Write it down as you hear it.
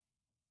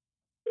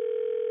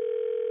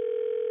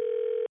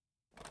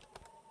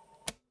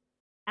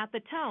At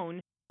the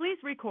tone,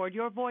 please record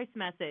your voice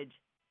message.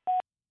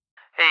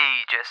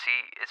 Hey,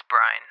 Jesse, it's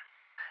Brian.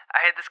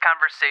 I had this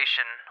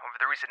conversation over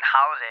the recent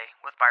holiday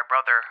with my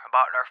brother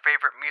about our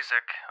favorite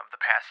music of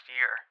the past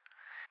year.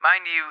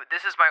 Mind you,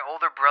 this is my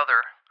older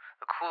brother,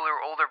 the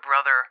cooler older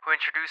brother who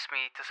introduced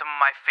me to some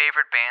of my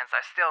favorite bands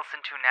I still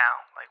listen to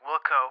now, like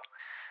Wilco.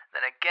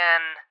 Then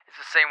again, is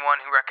the same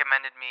one who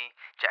recommended me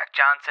Jack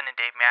Johnson and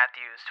Dave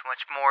Matthews, a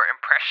much more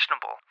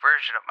impressionable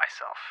version of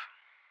myself.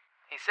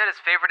 He said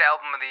his favorite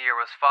album of the year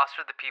was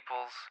Foster the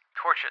People's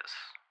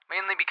Torches,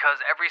 mainly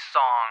because every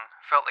song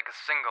felt like a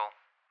single.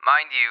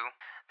 Mind you,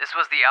 this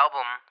was the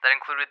album that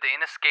included the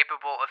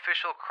inescapable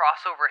official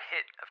crossover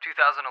hit of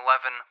 2011,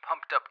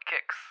 Pumped Up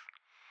Kicks.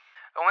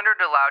 I wondered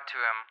aloud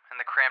to him in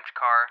the cramped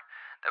car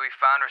that we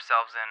found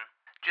ourselves in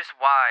just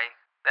why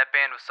that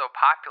band was so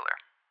popular.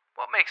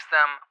 What makes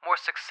them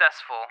more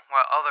successful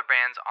while other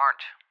bands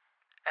aren't?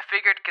 I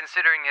figured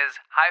considering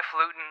his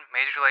highfalutin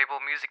major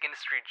label music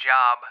industry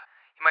job,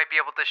 he might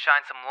be able to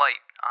shine some light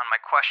on my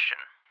question.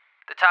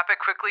 The topic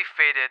quickly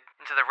faded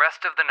into the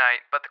rest of the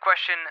night, but the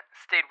question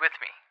stayed with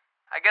me.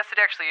 I guess it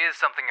actually is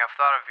something I've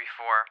thought of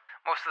before.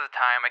 Most of the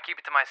time, I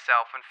keep it to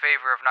myself in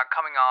favor of not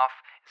coming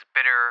off as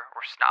bitter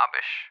or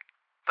snobbish.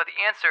 But the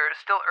answer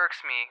still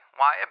irks me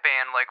why a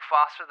band like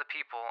Foster the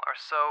People are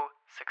so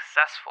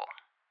successful.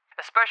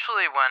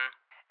 Especially when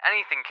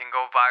anything can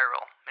go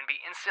viral and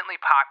be instantly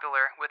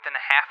popular within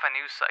a half a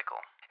news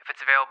cycle if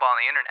it's available on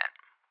the internet.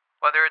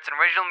 Whether it's an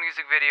original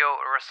music video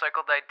or a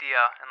recycled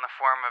idea in the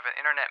form of an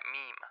internet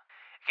meme,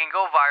 it can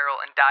go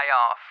viral and die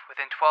off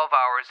within 12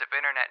 hours of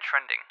internet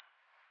trending.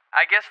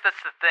 I guess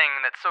that's the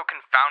thing that's so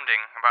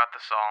confounding about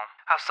this all,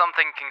 how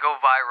something can go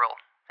viral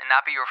and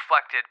not be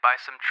reflected by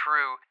some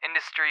true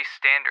industry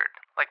standard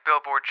like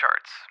Billboard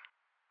charts.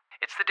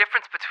 It's the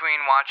difference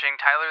between watching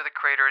Tyler the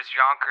Creator's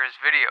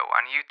Yonkers video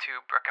on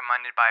YouTube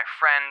recommended by a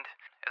friend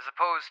as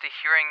opposed to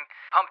hearing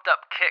Pumped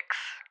Up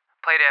Kicks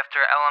played after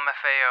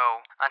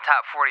LMFAO on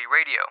Top 40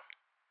 radio.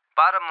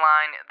 Bottom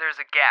line, there's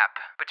a gap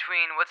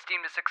between what's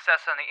deemed a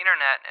success on the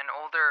internet and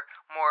older,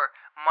 more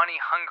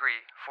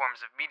money-hungry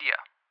forms of media.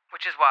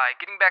 Which is why,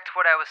 getting back to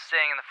what I was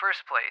saying in the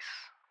first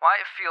place,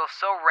 why it feels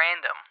so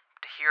random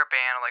to hear a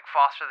band like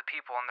Foster the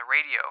People on the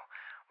radio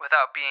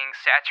without being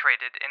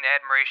saturated in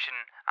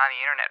admiration on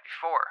the internet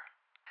before.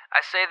 I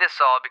say this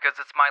all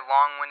because it's my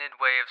long-winded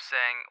way of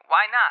saying,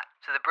 why not,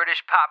 to the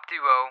British pop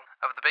duo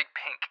of the Big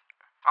Pink.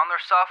 On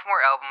their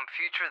sophomore album,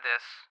 Future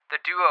This,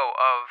 the duo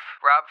of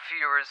Rob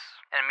Fures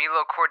and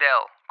Milo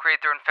Cordell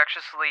create their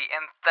infectiously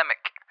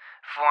anthemic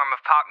form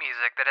of pop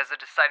music that has a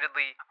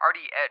decidedly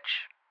arty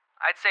edge.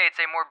 I'd say it's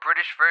a more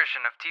British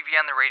version of TV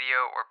on the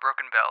Radio or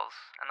Broken Bells,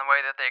 in the way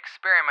that they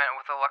experiment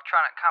with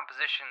electronic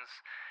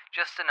compositions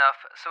just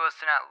enough so as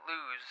to not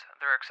lose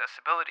their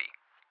accessibility.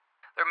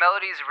 Their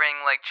melodies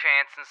ring like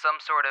chants in some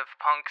sort of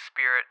punk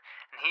spirit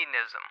and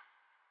hedonism.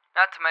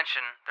 Not to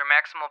mention, their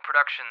maximal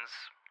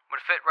productions would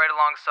fit right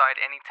alongside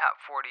any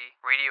top 40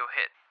 radio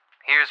hit.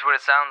 Here's what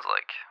it sounds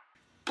like.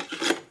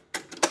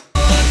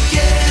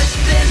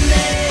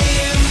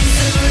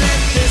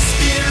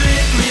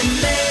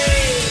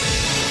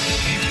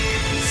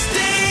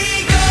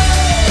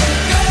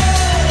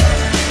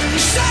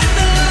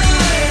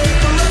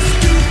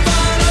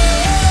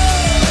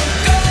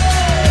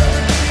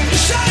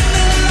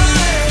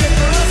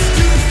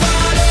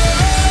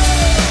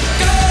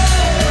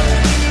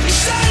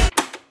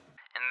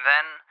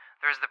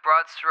 The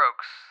broad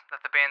strokes that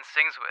the band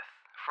sings with.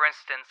 For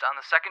instance, on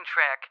the second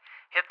track,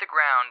 Hit the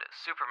Ground,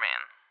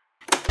 Superman.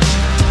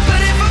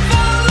 But if I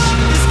fall off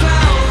this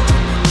cloud,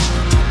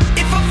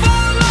 if I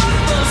fall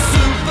off, oh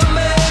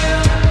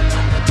Superman,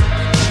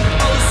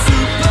 oh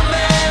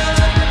Superman,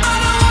 I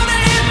don't wanna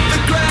hit the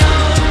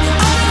ground,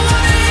 I don't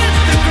wanna hit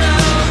the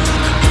ground,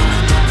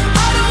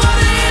 I don't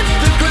wanna hit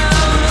the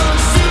ground, oh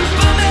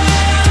Superman,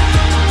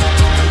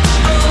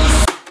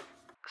 oh.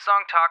 The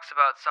song talks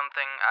about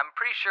something I'm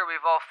pretty sure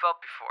we've all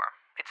felt before.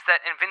 It's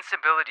that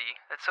invincibility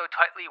that's so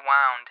tightly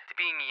wound to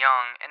being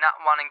young and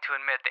not wanting to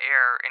admit the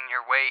error in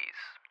your ways.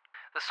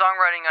 The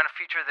songwriting on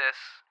Future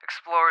This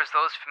explores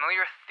those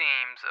familiar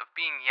themes of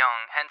being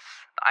young,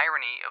 hence the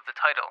irony of the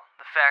title,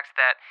 the fact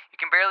that you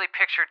can barely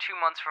picture 2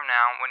 months from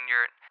now when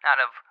you're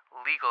not of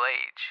legal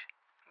age.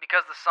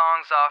 Because the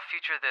songs off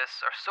Future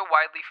This are so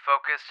widely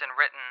focused and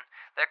written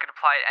that it could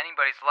apply to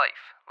anybody's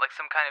life, like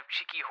some kind of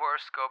cheeky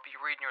horoscope you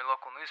read in your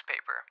local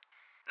newspaper.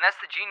 And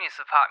that's the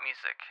genius of pop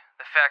music,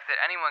 the fact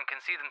that anyone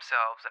can see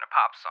themselves in a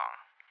pop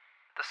song.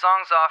 The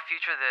songs off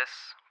Future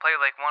This play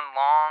like one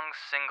long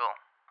single,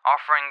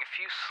 offering a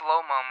few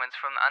slow moments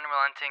from the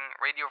unrelenting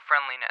radio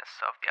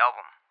friendliness of the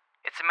album.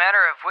 It's a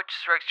matter of which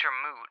strikes your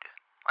mood.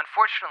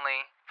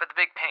 Unfortunately, for the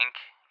Big Pink,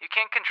 you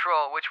can't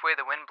control which way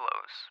the wind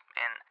blows,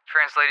 and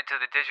translated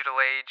to the digital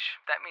age,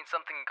 that means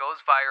something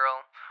goes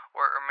viral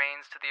or it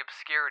remains to the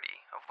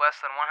obscurity of less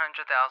than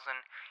 100,000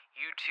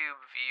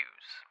 YouTube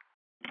views.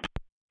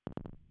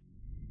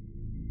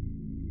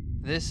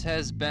 This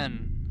has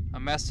been a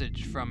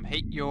message from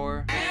Hate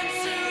Your...